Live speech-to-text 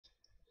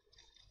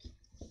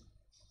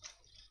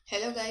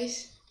Hello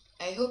guys,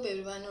 I hope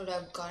everyone would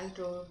have gone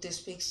through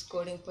this week's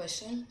coding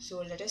question.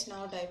 So let us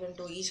now dive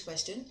into each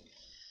question.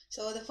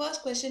 So the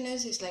first question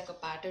is like a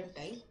pattern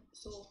type.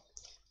 So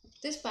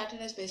this pattern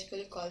is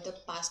basically called the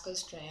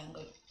Pascal's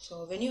triangle.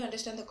 So when you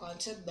understand the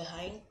concept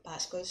behind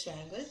Pascal's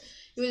triangle,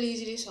 you will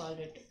easily solve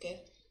it. Okay.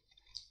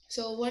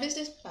 So what is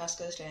this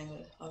Pascal's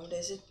triangle? How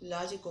does it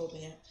logic go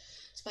here?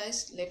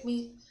 Spice, let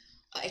me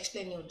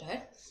explain you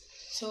that.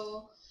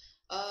 So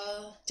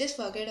just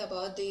forget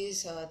about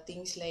these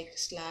things like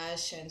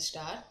slash and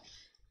star.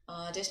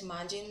 Just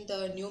imagine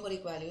the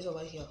numeric values over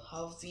here,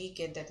 how we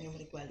get that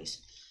numeric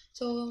values.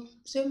 So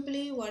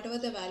simply whatever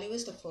the value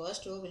is, the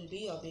first row will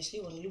be obviously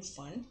only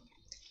 1,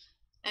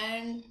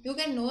 and you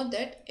can know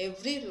that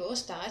every row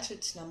starts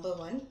with number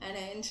 1 and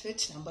ends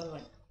with number 1.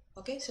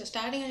 Okay, so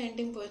starting and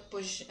ending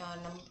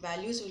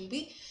values will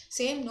be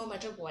same no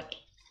matter what.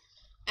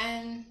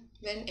 And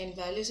when n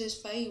values is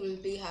 5, you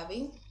will be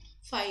having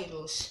 5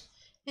 rows,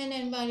 and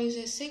n values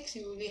is 6,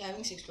 you will be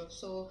having 6 rows.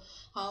 So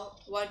how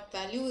what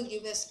value will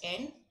give us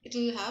n, it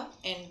will have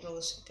n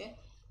rows. Okay,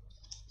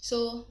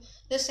 so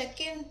the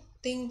second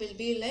thing will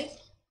be like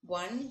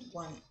 1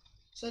 1.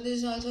 So this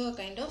is also a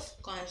kind of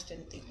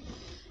constant thing.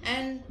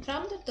 And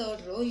from the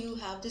third row you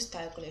have this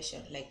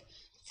calculation like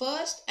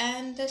first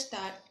and the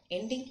start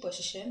ending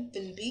position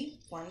will be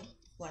 1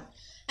 1,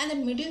 and the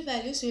middle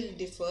values will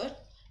differ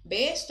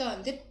based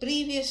on the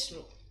previous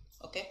row.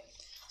 Okay,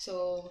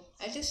 so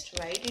I just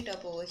write it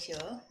up over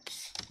here.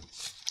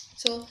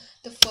 So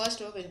the first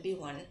row will be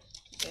 1.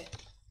 Okay,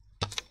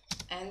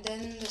 and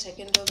then the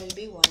second row will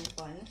be 1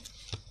 1,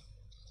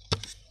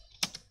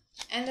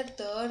 and the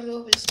third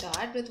row will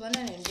start with 1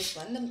 and end with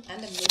 1,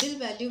 and the middle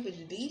value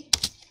will be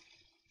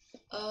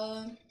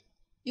uh,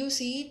 you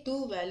see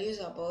two values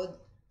above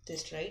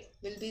this, right,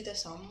 will be the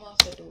sum of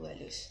the two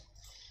values.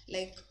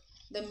 Like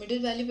the middle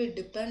value will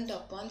depend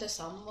upon the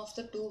sum of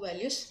the two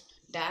values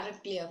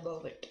directly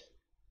above it.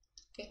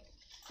 Okay,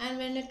 and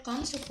when it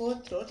comes to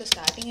fourth row, the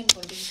starting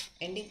and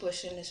ending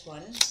position is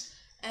 1,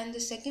 and the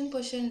second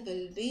position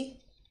will be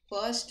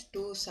first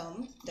two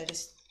sum, that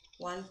is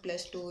 1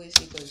 plus 2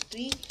 is equal to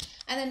 3,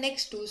 and the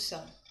next two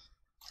sum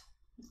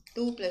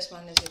 2 plus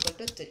 1 is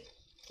equal to 3.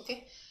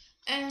 Okay,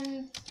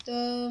 and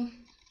the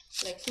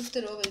like fifth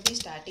row will be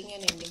starting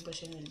and ending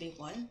position will be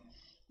 1,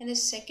 and the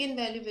second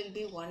value will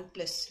be 1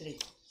 plus 3.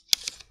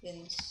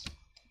 Then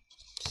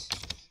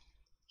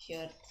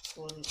here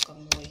 4 will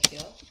come over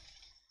here,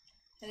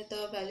 and the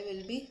third value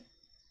will be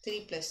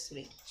 3 plus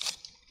 3.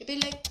 It will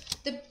be like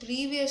the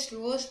previous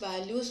rows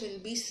values will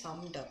be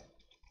summed up,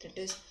 that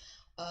is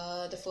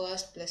the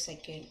first plus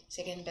second,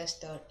 second plus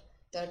third,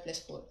 third plus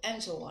fourth,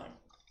 and so on.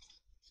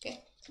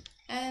 Okay,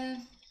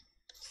 and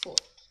 4.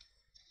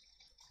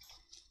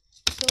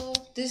 So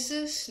this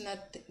is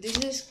nothing. This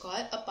is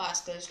called a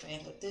Pascal's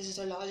triangle. This is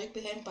the logic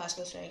behind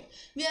Pascal's triangle.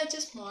 We have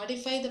just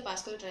modified the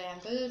Pascal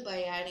triangle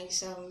by adding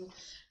some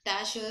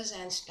dashes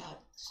and star.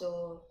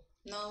 So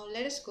now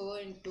let us go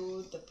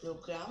into the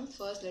program.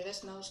 First, let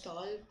us now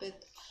solve with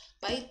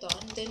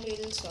Python. Then we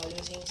will solve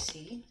using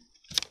C.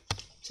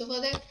 So for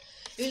that,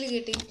 we will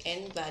be getting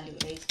n value,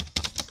 right?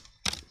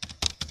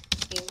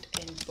 Int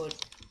input.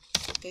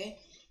 Okay,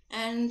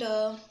 and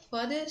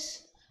for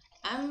this,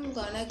 I'm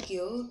gonna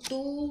give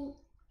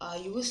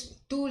use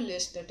two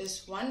lists, that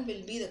is one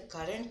will be the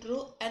current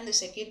row and the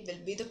second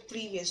will be the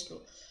previous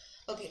row.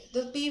 Okay,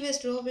 the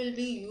previous row will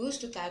be used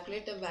to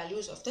calculate the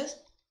values of the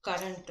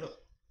current row.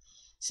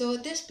 So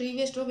this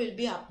previous row will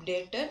be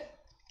updated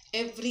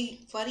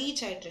for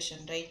each iteration,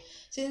 right?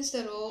 Since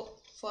the row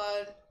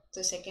for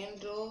the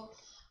second row,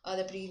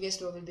 the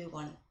previous row will be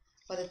 1.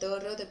 For the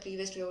third row, the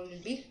previous row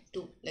will be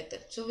 2, like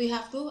that. So we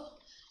have to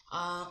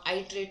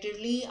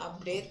iteratively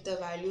update the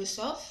values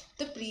of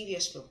the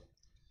previous row.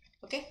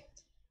 Okay,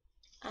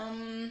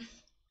 um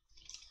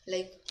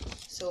like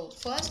so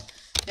first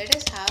let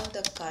us have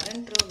the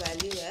current row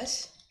value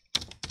as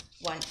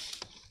 1.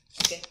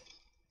 Okay,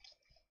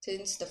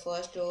 since the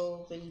first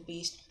row will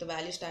be the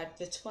value start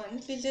with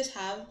 1, we'll just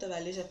have the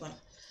values of 1.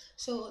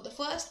 So the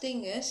first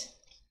thing is,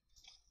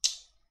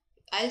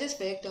 I'll just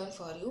break down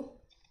for you.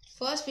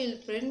 First we'll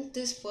print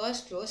this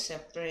first row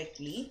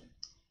separately,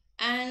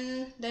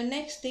 and the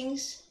next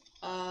things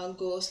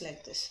goes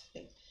like this.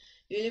 Like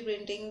we'll be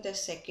printing the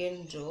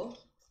second row,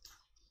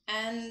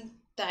 and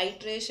the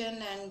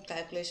iteration and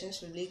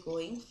calculations will be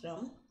going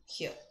from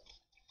here.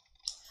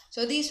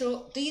 So these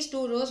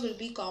two rows will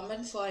be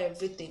common for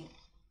everything,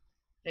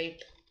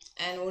 right?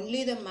 And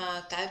only the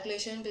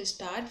calculation will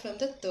start from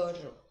the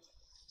third row.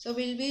 So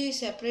we'll be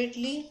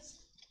separately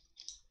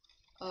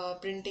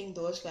printing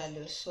those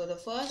values. So the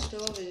first row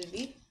will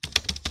be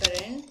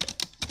print,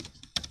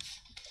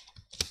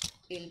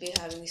 we'll be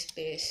having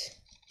space,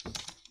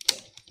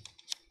 okay,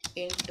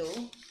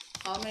 into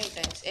how many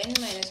times, n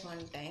minus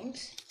 1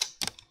 times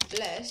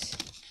plus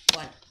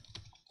 1.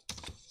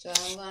 So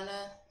I'm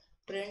gonna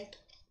print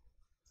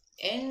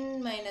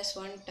n minus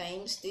 1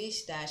 times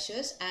these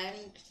dashes, and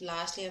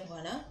lastly I'm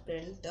gonna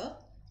print the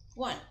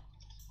 1.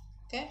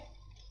 Okay,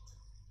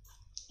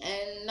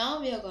 and now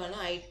we are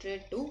gonna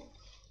iterate to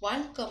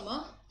 1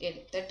 comma n.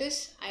 That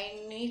is, I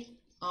need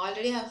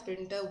already have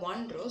printed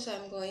one row, so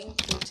I'm going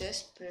to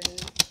just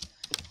print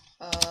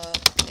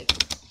like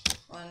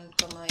 1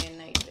 comma n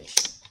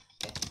iteration.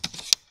 Okay,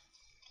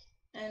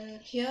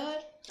 and here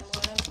I'm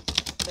gonna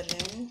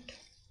print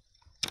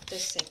the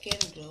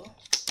second row.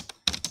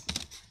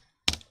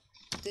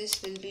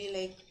 This will be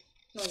like,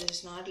 no, this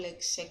is not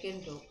like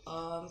second row.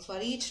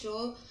 For each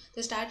row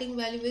the starting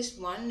value is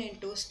 1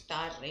 into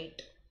star,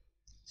 right?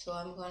 So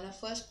I'm gonna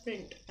first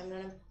print, I'm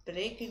gonna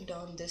break it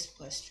down this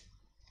first.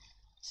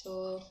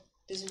 So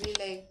this will be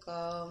like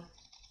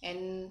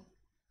n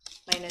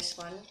minus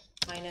 1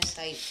 minus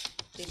I,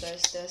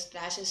 because the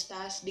slash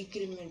starts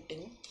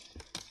decrementing,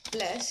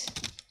 plus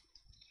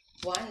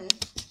 1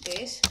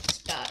 space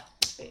star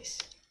space.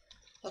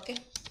 Okay,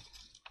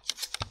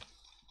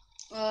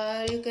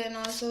 you can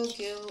also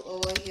give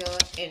over here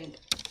end.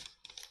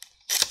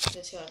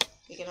 That's your,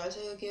 you can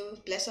also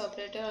give plus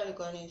operator, or you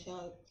can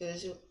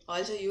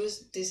also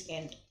use this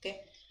end.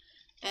 Okay,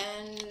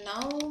 and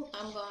now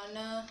I'm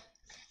gonna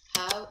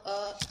have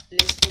a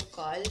list to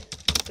call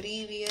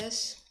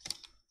previous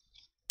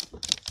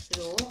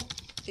row,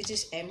 which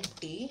is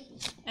empty,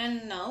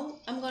 and now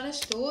I'm gonna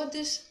store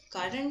this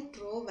current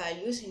row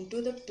values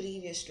into the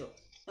previous row.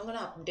 I'm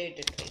gonna update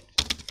it, right?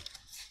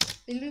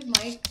 It will be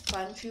might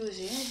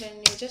confusing. When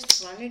you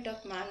just run it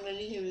up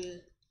manually, you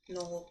will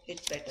know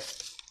it better.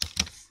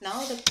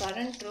 Now the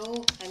current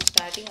row, I'm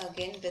starting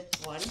again with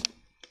 1,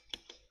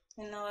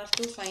 and now I have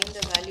to find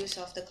the values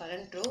of the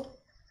current row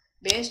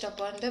based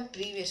upon the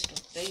previous row,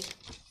 right?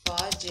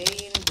 For j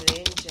in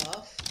range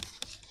of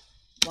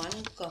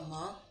 1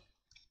 comma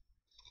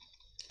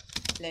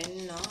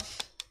len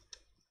of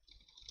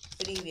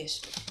previous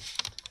row.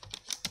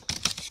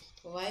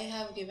 Why I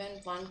have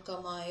given 1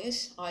 comma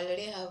is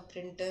already have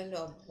printed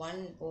of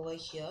 1 over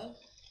here.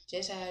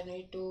 Just I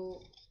need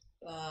to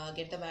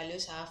get the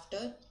values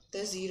after the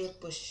 0th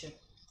position.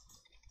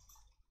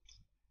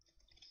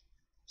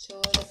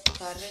 So the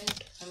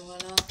current, I'm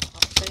gonna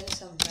append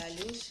some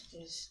values,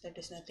 that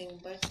is nothing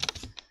but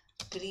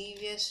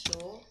previous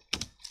row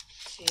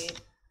j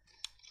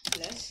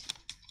plus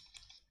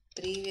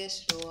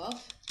previous row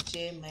of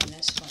j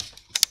minus 1.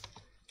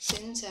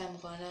 Since I'm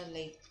gonna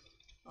like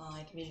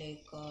it will be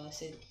like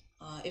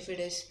if it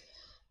is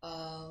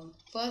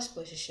first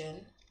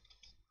position,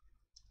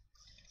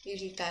 it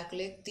will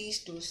calculate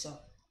these two sum.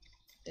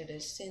 That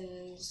is,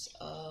 since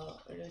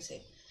what do I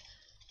say,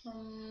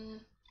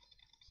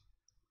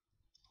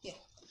 yeah,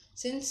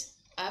 since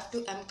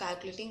I'm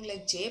calculating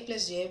like j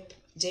plus j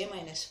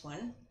minus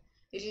 1,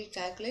 it will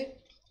calculate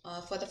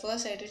for the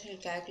first iteration, it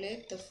will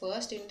calculate the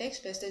first index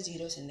plus the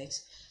zeros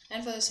index,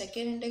 and for the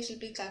second index it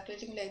will be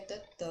calculating like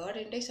the third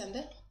index and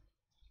the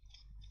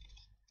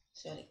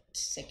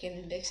second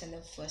index and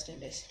the first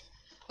index.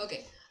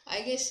 Okay,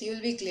 I guess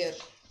you'll be clear.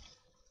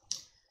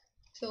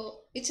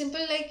 So it's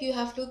simple, like you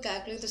have to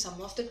calculate the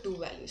sum of the two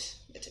values.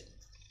 That's it.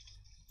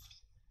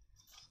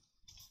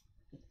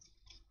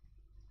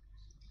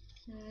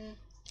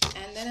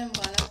 And then I'm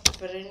gonna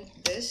print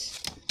this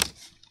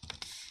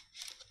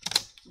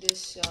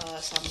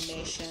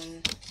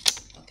summation.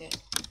 Okay.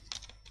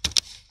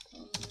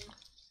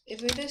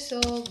 If it is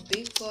so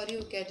big for you,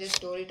 you can just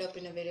store it up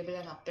in a variable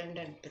and append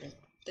and print.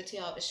 That's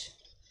your wish.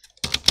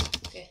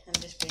 Okay, I'm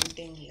just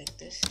printing like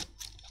this,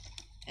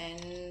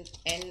 and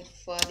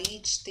for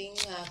each thing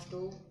I have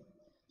to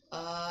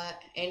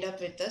end up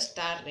with the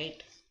star,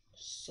 right?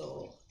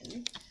 So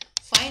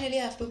finally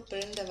I have to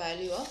print the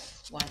value of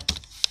 1.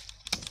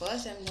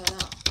 First I'm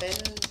gonna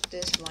append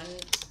this 1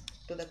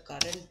 to the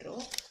current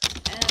row,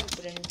 and I'm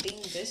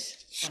printing this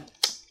 1.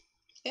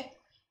 Okay,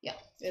 yeah,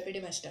 we're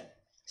pretty much done.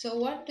 So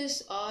what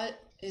this all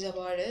is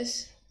about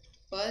is,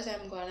 first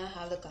I'm gonna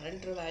have the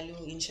current row value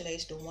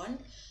initialized to 1,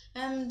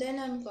 and then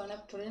I'm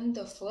gonna print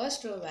the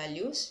first row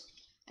values,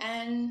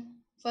 and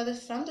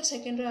from the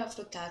second row I have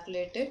to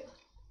calculate it.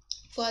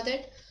 For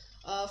that,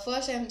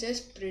 first I'm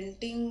just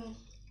printing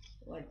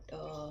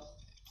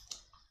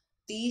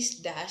these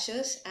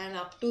dashes and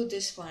up to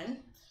this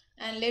one,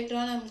 and later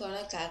on I'm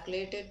gonna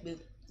calculate it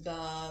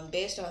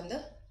based on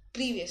the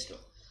previous row.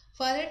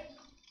 For it,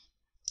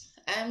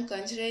 I'm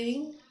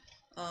considering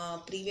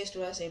previous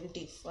row as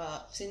empty.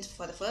 Since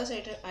for the first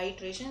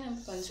iteration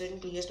I'm considering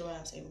previous row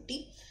as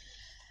empty,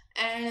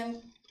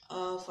 and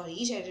for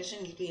each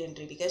iteration it will be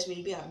entry, because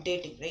we'll be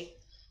updating, right?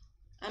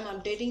 I'm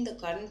updating the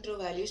current row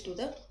values to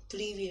the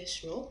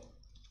previous row,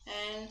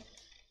 and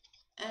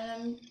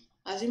I'm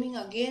assuming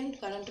again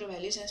current row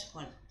values as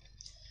 1.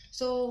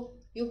 So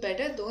you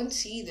better don't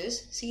see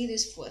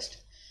this first.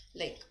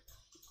 Like,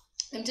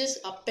 I'm just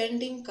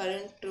appending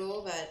current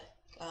row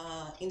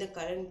in the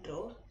current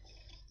row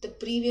the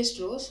previous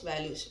row's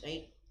values,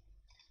 right?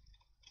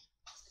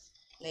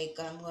 Like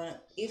I'm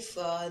gonna, if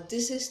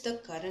this is the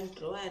current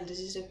row and this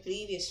is the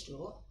previous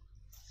row,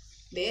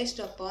 based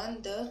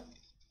upon the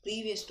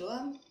previous row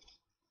I'm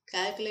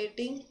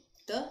calculating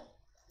the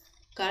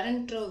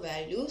current row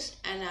values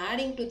and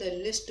adding to the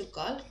list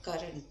called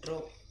current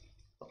row.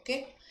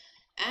 Okay,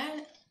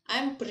 and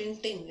I'm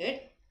printing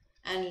it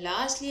and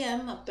lastly I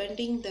am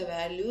appending the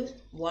values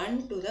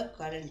 1 to the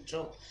current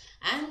row,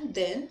 and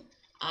then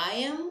I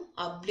am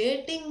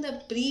updating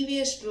the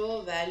previous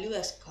row value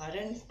as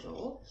current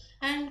row,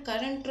 and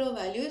current row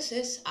values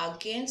is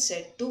again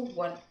set to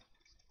 1.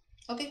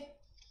 Okay,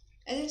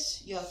 I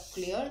guess you are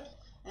clear.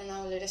 And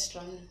now let us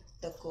run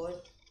the code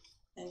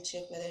and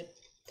check whether it's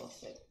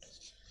perfect.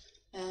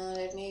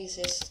 Let me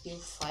just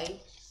give 5.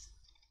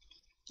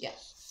 Yeah,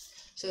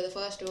 so the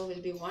first row will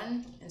be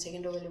 1, and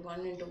second row will be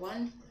 1 into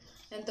 1,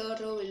 and third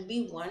row will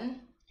be 1,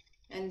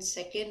 and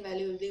second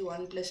value will be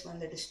 1 plus 1,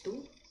 that is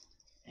 2,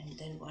 and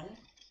then 1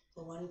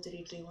 for 1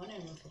 3 3 1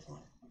 and 1 for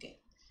 1. Okay,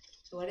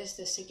 so what is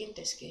the second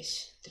test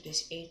case? That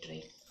is 8,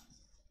 right?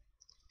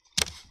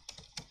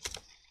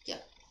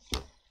 Yeah,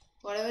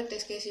 whatever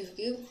test case you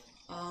give,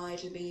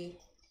 it will be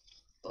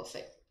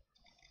perfect.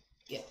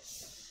 Yeah,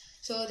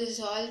 so this is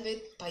all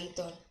with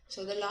Python.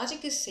 So the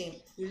logic is same.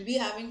 You'll be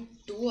having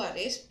two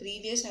arrays,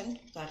 previous and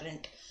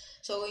current.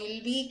 So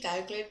you'll be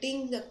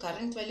calculating the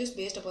current values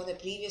based upon the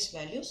previous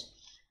values,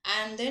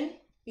 and then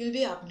you'll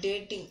be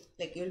updating,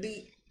 like you'll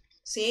be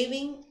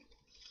saving,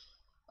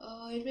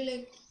 it'll be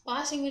like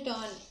passing it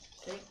on,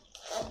 right?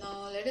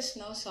 Now let us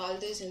now solve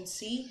this in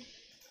C,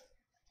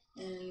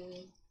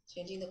 and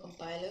changing the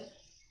compiler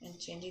and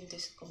changing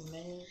this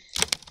comment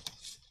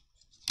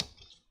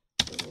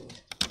to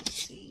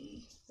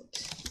C.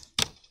 Oops.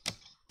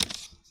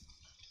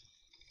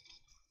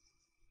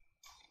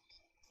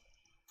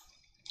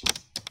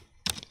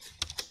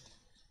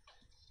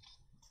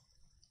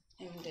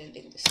 I'm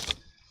deleting this.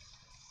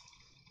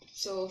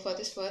 So for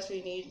this first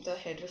we need the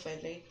header file,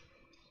 right?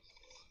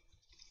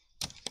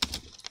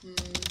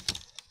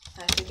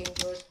 Hashtag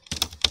include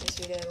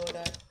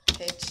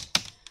stdio.h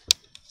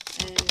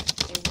and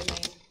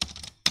implement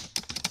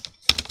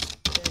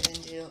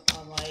 0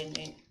 avoid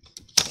name.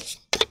 Okay.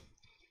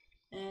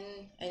 And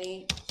I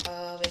need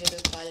a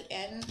variable called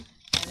n and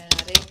an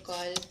array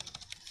called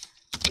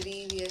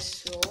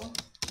previous row.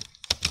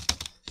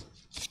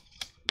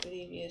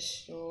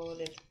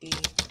 Let be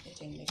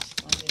its index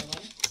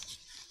 101.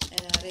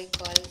 An array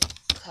called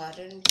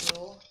current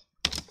row.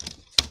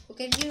 You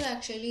can give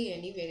actually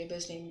any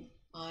variables name.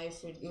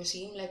 If you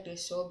seem like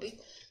it's so big,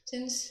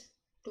 since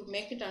to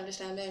make it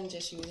understandable, I'm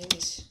just using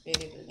this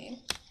variable name.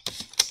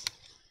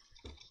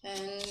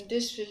 And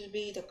this will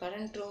be the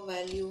current row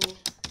value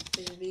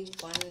will be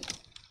 1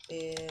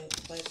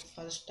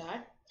 for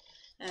start,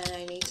 and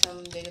I need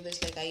some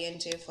variables like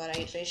ij for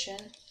iteration,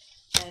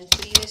 and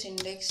previous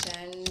index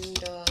and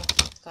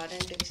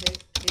current index will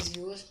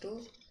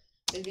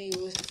be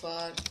used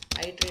for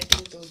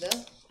iterating to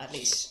the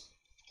arrays,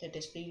 that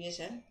is previous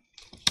and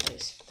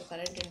arrays. The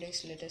current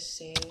index, let us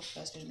say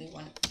first will be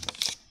 1,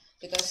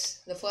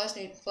 because the first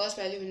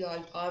value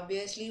will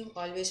obviously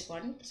always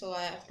 1, so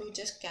I have to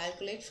just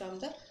calculate from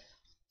the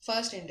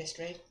first index,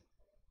 right?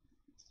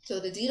 So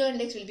the 0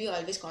 index will be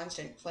always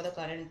constant for the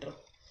current row.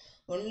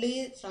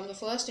 Only from the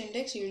first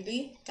index you will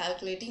be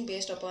calculating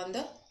based upon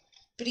the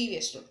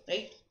previous row,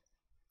 right?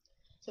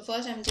 So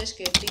first I'm just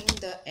getting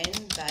the n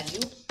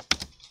value,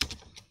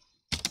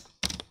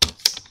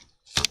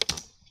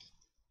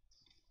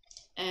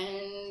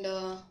 and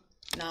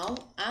now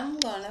I'm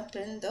gonna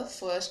print the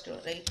first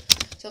row, right?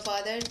 So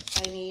for that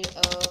I need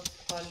a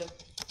for loop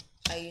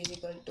I is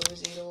equal to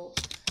 0,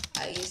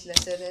 I is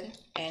lesser than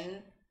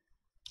n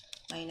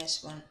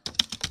minus 1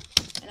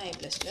 and I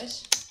plus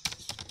plus,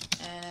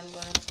 and I'm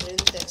gonna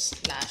print that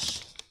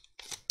slash.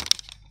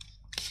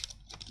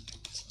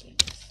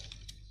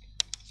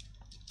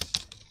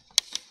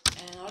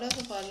 And out of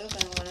the for loop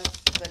I'm gonna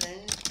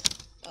print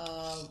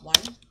 1,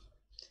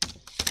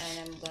 and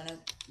I'm gonna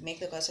make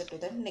the cursor to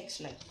the next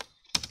line.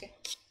 Okay,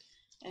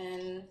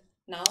 and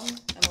now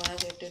I'm gonna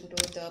get into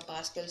the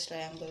Pascal's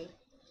triangle.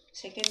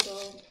 Second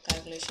row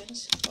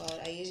calculations for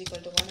I is equal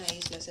to 1, I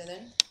is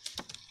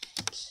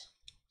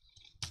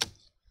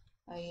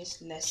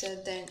lesser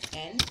than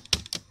n,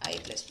 I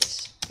plus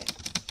plus. Okay,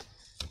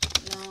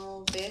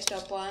 now based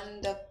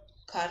upon the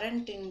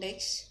current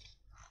index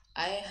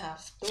I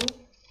have to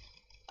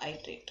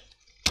iterate.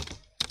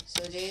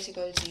 So j is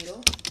equal to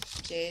 0,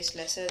 j is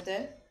lesser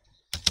than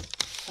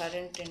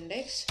current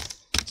index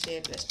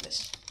j plus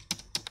plus.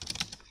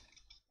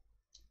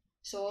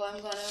 So I'm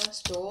gonna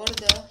store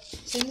the,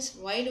 since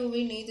why do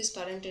we need this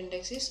current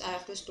index is I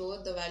have to store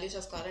the values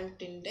of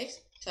current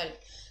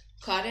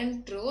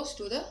rows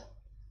to the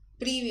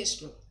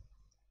previous row,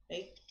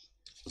 right?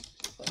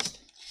 First,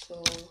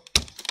 so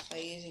phi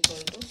is equal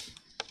to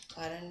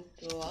current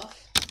row of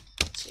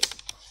j.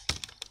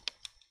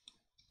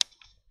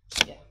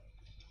 Yeah,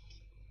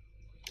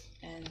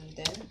 and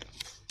then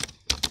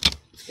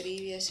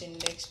previous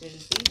index will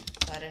be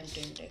current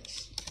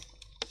index,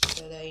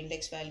 so the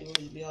index value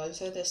will be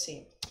also the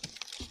same.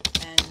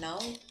 And now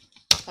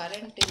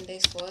current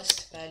index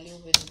first value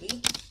will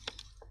be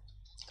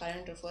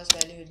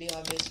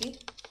obviously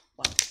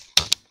 1.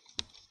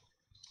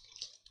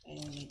 I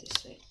don't need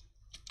this, right?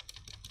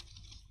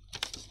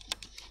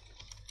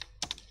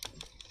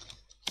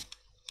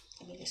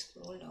 Let me just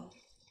scroll down.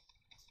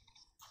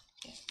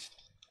 Yeah.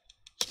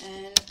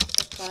 And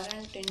the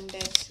current index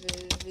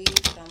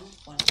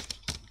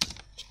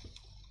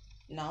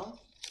now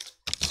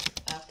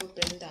I have to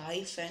print the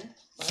hyphen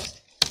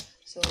first.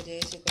 So j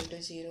is equal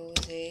to 0,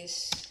 j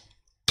is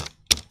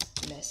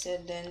lesser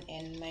than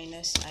n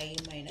minus I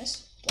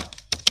minus 1.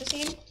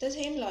 The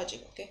same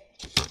logic, okay?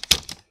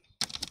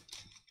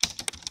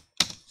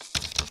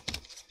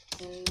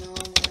 And now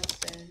I'm gonna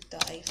print the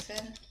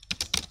hyphen.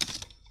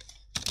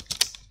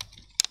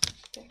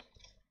 Okay.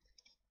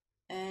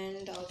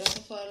 And out of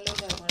the for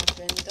loop, I'm gonna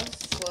print the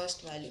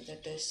first value,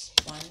 that is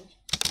 1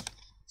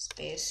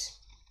 space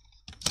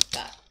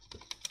star.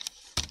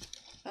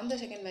 From the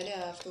second value,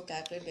 I have to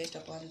calculate based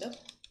upon the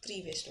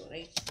previous row,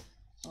 right?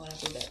 I'm gonna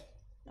do that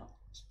now.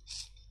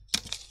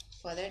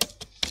 For that,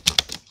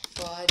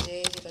 for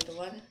j is equal to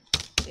 1,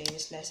 j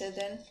is lesser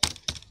than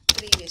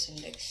previous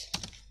index,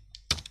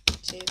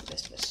 j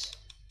plus plus.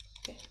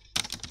 Okay.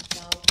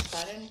 Now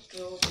current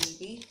row will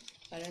be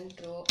current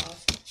row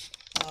of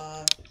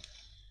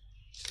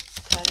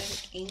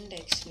current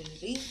index will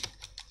be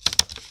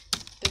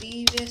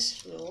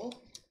previous row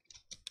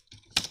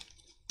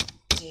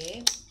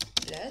j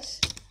plus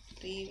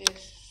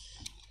previous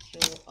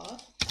row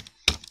of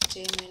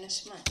j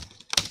minus 1.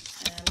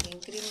 And I'm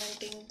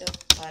incrementing the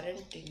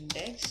current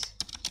index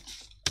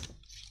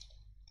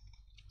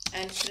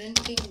and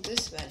printing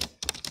this value,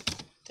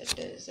 that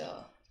is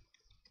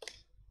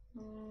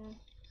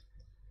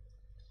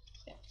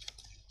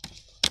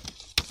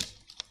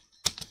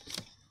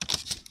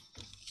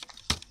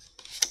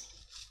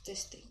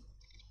this thing.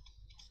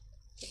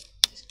 Okay,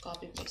 just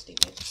copy pasting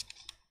it.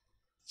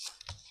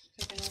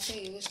 I can also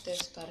use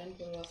this current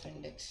row of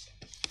index,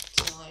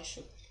 it's no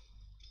issue.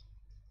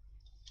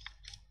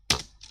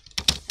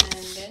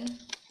 And then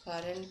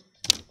current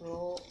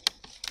row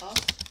of,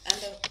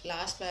 and the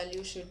last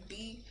value should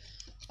be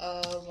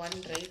 1,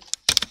 right?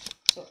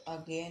 So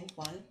again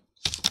 1,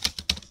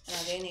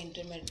 and again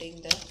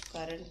incrementing the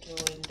current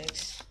row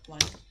index 1,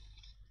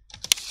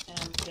 and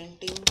I'm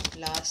printing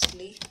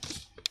lastly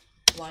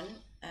 1,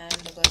 and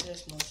the cursor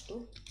is moved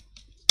to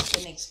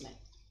the next line.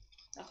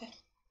 Okay,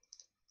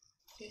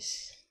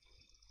 yes,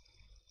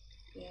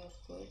 we are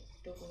good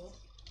to go.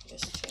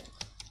 Just check.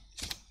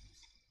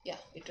 Yeah,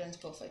 it runs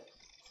perfect.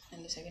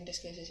 And the second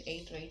test case is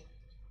 8, right?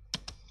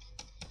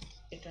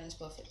 It runs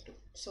perfect too.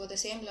 So the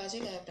same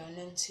logic I have done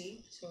in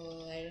C, so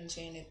I didn't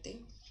change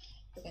anything.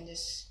 You can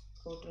just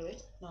go through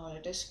it. Now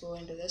let us go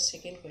into the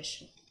second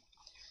question.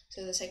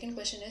 So the second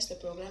question is, the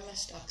program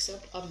must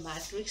accept a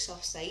matrix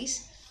of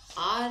size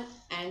R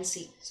and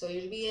C. So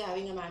you'll be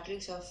having a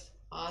matrix of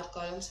R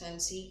columns and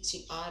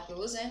R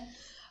rows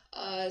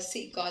and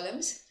C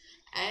columns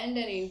and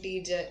an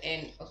integer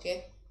n.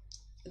 Okay,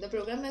 the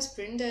program must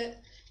print the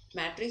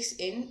matrix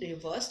in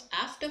reverse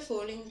after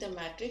folding the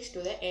matrix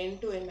to the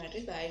end-to-end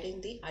matrix by adding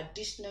the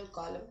additional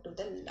column to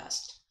the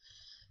last.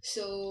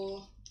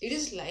 So it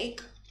is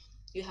like,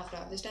 you have to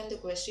understand the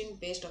question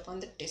based upon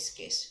the test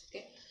case.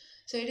 Okay,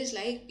 so it is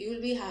like you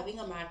will be having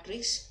a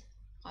matrix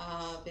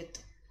with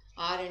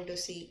R into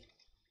C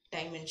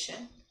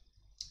dimension.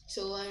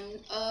 So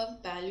and a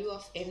value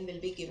of n will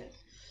be given.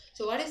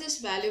 So what is this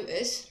value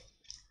is,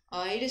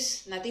 it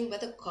is nothing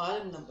but a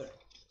column number.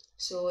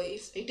 So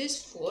if it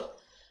is 4,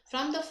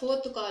 from the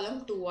 4th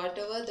column to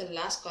whatever the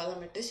last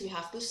column it is, you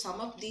have to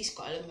sum up these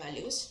column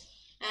values,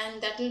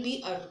 and that will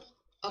be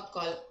a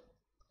column.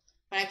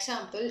 For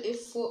example,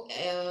 if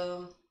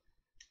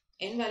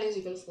n value is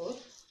equal to 4,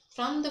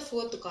 from the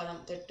 4th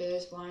column, that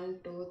is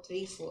 1, 2,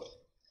 3, 4,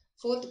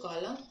 4th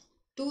column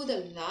to the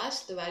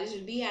last, the values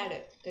will be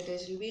added. That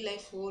is, it will be like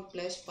 4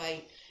 plus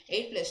 5,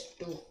 8 plus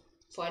 2,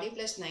 40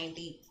 plus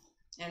 90,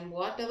 and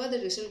whatever the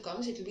result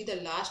comes, it will be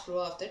the last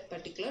row of that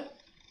particular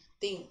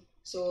thing.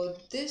 So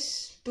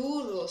this 2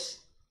 rows,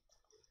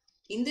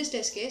 in this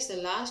test case, the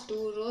last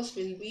 2 rows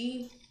will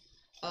be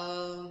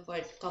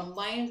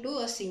combined to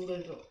a single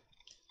row,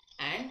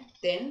 and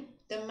then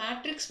the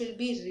matrix will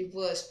be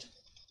reversed.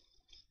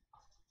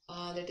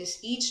 That is,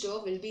 each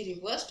row will be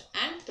reversed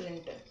and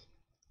printed.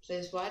 So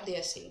is what they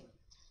are saying.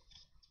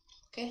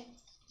 Okay,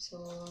 so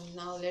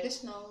now let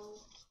us now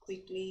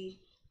quickly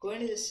go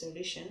into the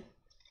solution.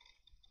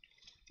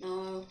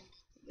 Now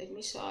let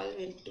me solve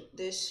into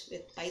this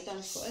with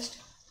Python first.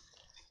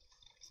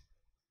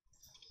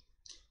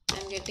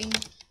 I'm getting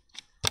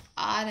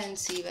R and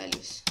C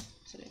values.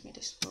 So let me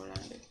just scroll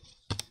down a bit.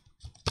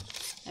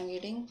 I'm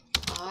getting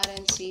R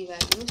and C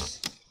values.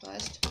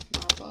 First,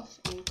 map of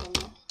in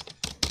comma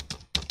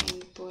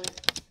input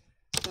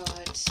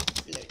dot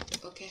split.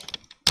 Okay,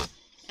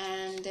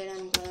 and then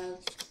I'm gonna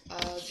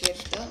get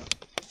the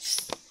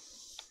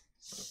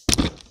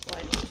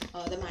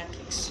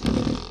matrix.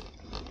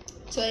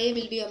 So A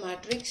will be a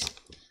matrix,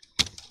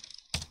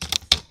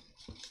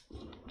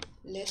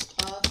 list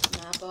of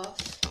map of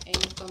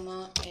n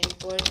comma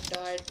input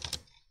dot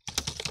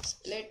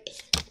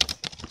split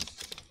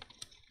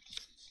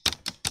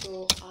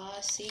to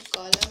R C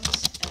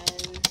columns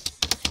and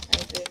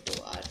iterate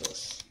to R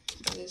rows.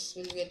 This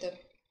will get the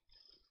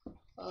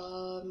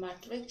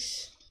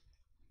matrix,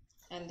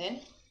 and then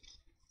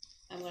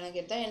I'm gonna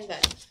get the n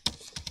value.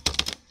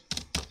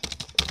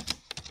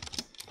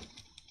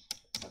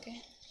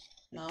 Okay,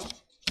 now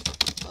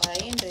I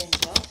in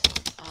range of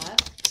R.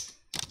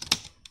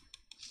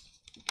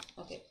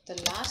 Okay, the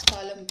last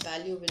column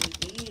value will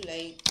be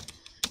like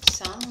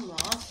sum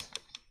of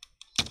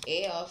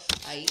A of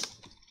I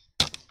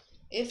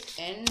if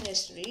n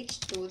is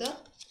reached to the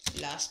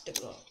last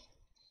row,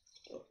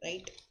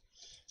 right?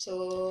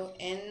 So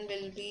n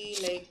will be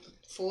like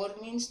 4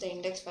 means the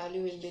index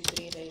value will be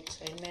 3, right?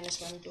 So n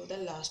minus 1 to the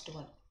last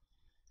one,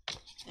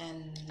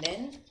 and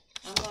then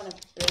I'm gonna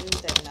print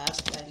the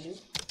last value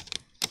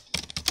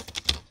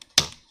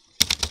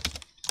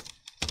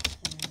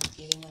and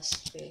giving a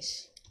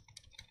space,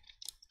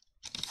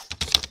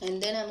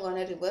 and then I'm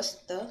gonna reverse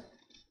the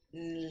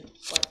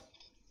what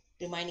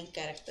remaining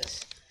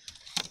characters.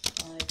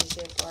 It is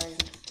a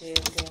point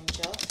range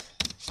of,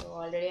 so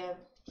already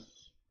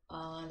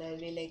there will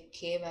be like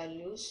k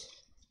values,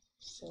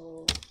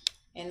 so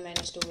n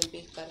minus 2 will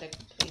be correct,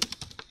 right?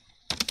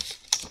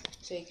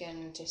 So you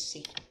can just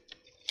see,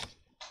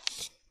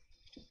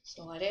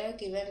 so I have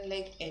given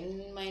like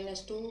n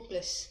minus 2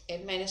 plus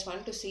n minus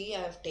 1 to c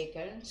I have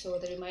taken, so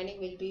the remaining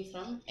will be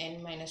from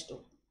n minus 2.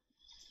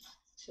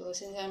 So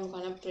since I'm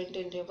gonna print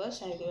in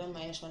reverse, I have given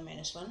minus 1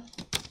 minus 1,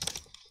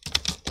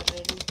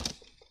 print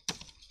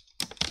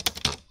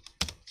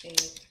a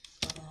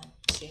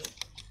j,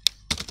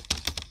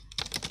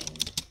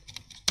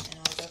 and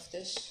out of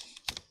this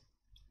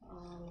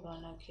I'm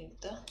gonna give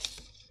the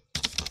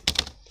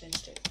print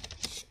statement.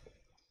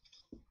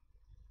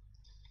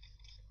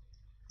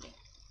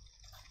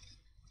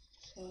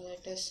 So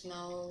let us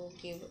now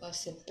give a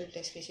simple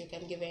test case. You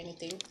can give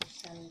anything.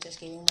 I'm just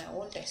giving my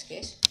own test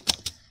case.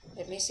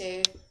 Let me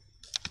say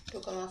 2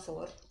 comma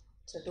 4.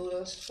 So 2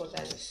 rows, 4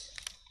 values.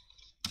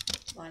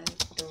 1,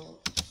 2,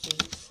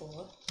 3,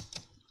 4,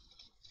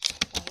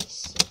 5,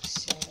 6,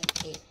 7,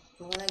 8.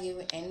 I'm gonna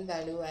give n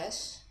value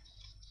as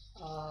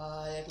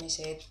let me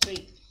say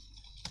 3.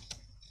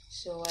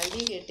 So I'll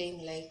be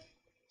getting like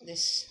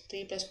this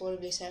 3 plus 4 will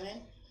be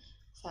 7,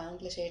 5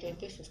 plus 8 will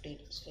be 15.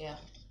 So yeah,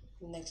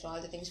 next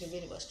all the things will be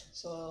reversed.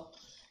 So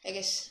I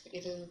guess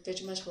it will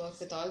pretty much work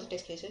with all the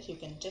test cases. You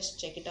can just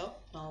check it out.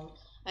 Now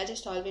I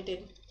just solve it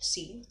in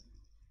C.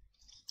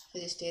 I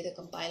just take the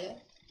compiler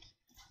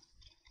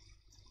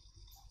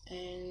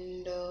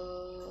and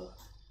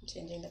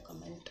changing the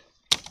comment.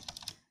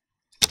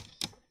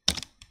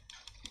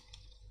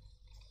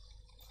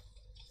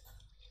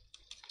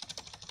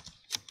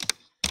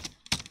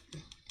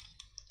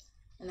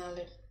 And now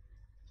let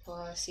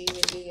for C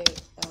will be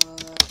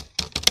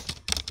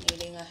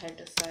needing a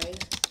header file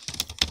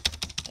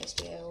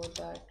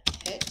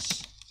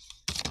stio.h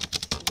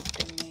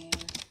domain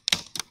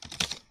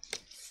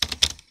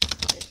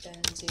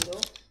return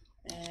 0,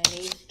 and I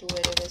need two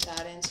variables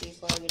r and c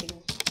for getting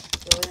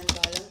rows and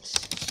columns.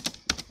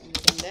 I'm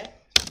getting that,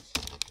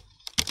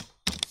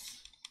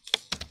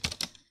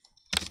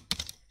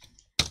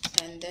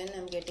 and then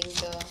I'm getting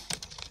the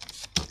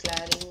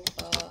declaring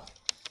a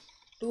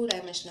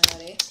 2-dimensional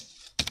array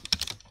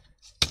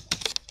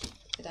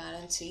with r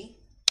and c,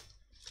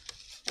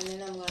 and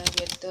then I'm gonna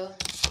get the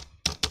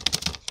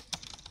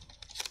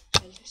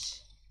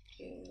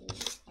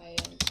I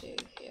and j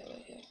here over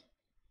here.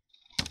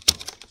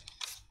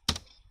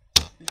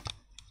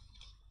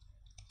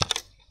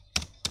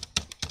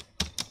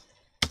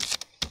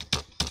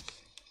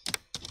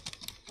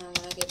 I'm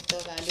gonna get the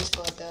values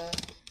for the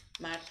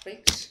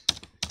matrix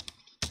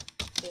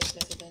j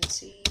plus even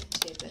c,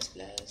 j plus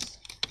plus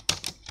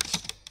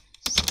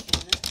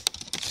scanf,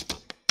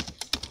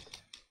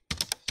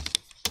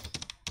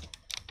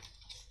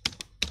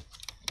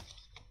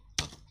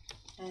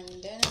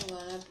 and then I'm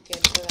gonna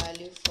get the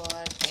value for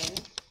n.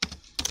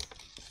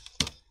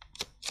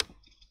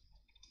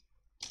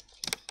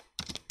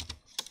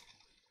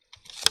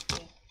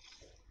 Okay.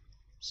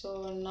 So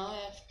now I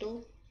have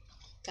to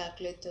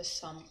calculate the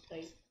sum,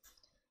 right?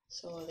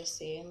 So the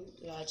same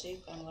logic,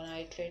 I'm gonna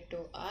iterate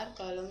to r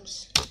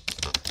columns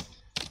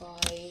for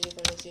I is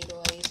equal to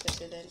 0, I is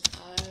lesser than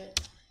r,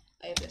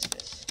 I plus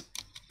plus.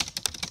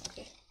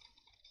 Okay,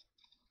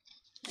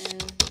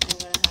 and I'm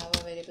gonna have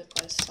a variable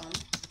called sum.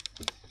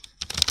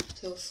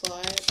 So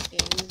for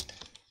int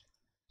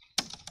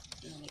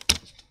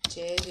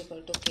j is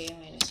equal to k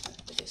minus 1,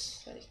 which is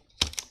sorry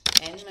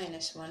n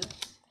minus 1,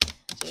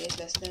 j is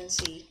less than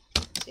c,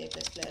 j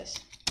plus plus,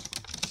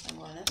 I'm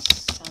gonna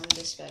sum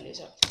these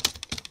values up.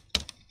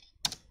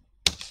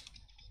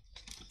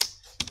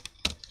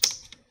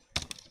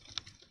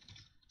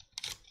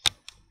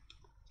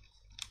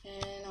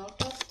 And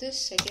out of this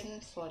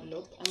second for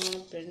loop, I'm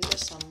gonna print the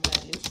sum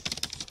value,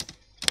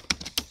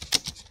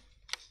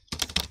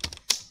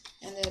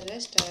 and the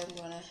rest I'm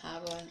gonna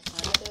have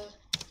another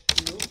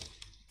loop,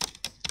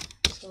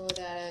 so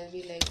that I'll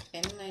be like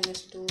n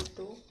minus 2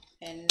 to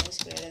n is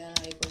greater than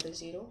or equal to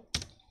 0.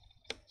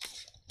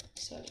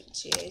 Sorry,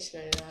 j is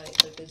greater than or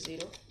equal to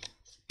 0,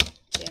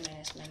 j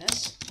minus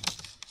minus.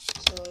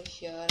 So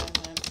here I'm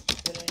gonna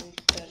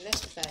print the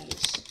rest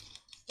values,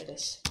 that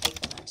is I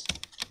commands,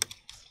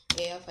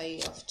 a of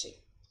I of j.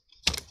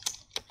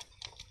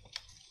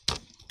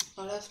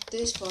 Out of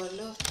this for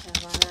loop, I'm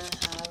gonna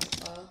have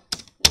a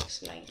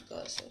next line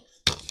cursor.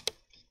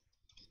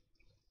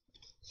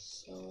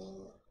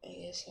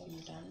 case I'm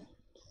done.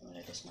 So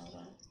let us now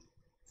run.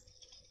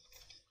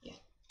 Yeah,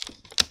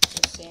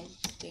 the same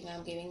thing.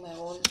 I'm giving my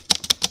own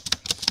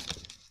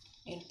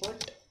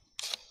input.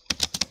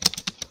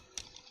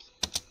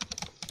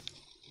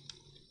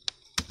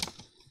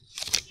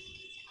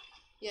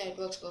 Yeah, it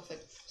works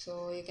perfect.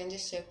 So you can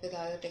just check with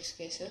other text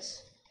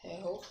cases. I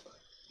hope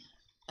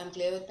I'm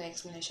clear with my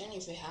explanation.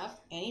 If you have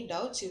any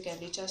doubts, you can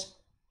reach us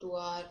to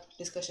our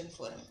discussion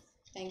forum.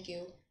 Thank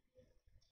you.